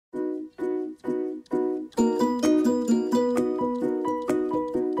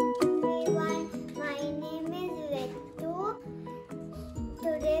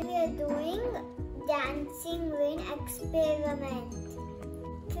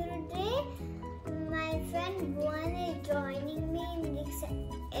everyone is joining me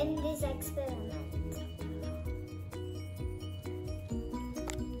in this experiment.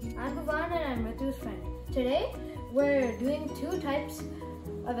 I'm Bhavan and I'm Ritu's friend. Today, we're doing 2 types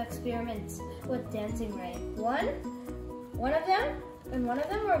of experiments with dancing rain. One of them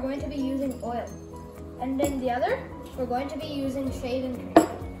we're going to be using oil. And then the other, we're going to be using shaving cream.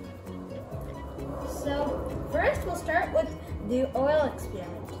 So first, we'll start with the oil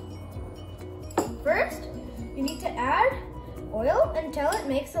experiment. First, you need to add oil until it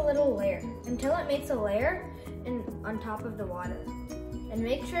makes a little layer. Until it makes a layer on top of the water. And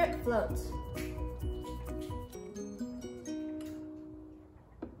make sure it floats.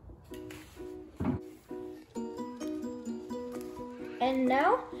 And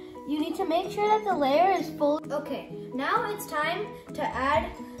now, you need to make sure that the layer is full. Okay, now it's time to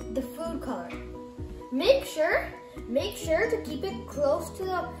add the food color. Make sure to keep it close to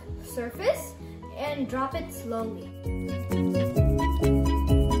the surface and drop it slowly.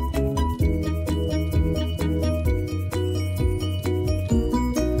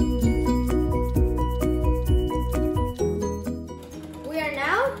 We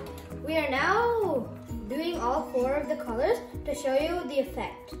are now doing all 4 of the colors to show you the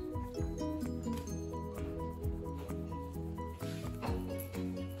effect.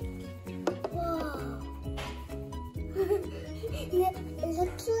 Wow. It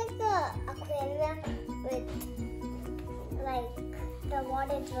looks like an aquarium with the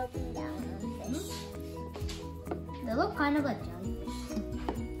water dropping down on fish. They look kind of like jellyfish.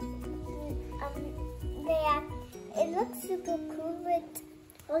 It looks super cool with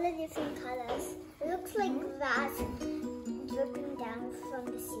all the different colors. It looks like grass dripping down from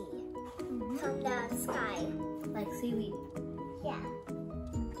the sea, from the sky. Like seaweed. Yeah.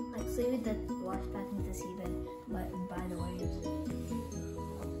 Like seaweed that washed back into the seabed by the waves.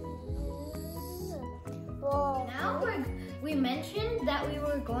 Whoa. Now we mentioned that we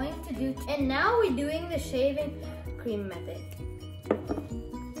were going to do, and now we're doing the shaving cream method.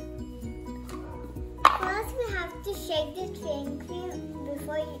 First, we have to shake the shaving cream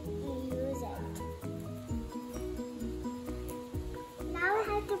before you use it. Now we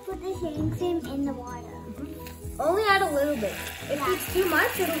have to put the shaving cream in the water. Only add a little bit. If it's too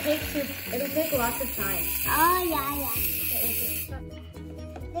much, it'll take lots of time. Oh yeah.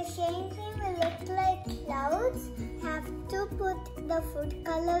 The shaving cream will look like clouds. Have to put the food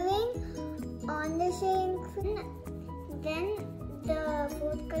coloring on the shaving cream. Then the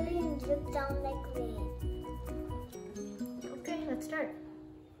food coloring drip down like rain. Okay, let's start.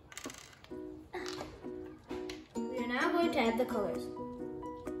 We are now going to add the colors.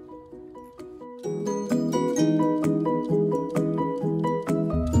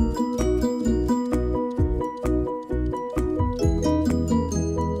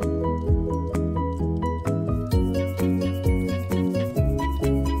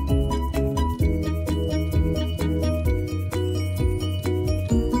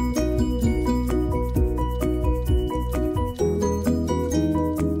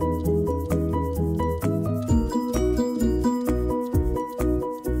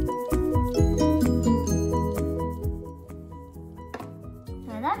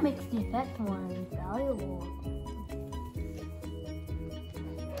 That makes the effect more valuable.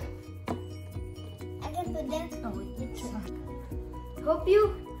 I can put them. Oh wait,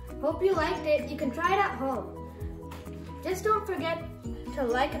 Hope you liked it. You can try it at home. Just don't forget to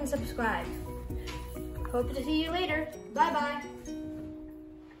like and subscribe. Hope to see you later. Bye bye.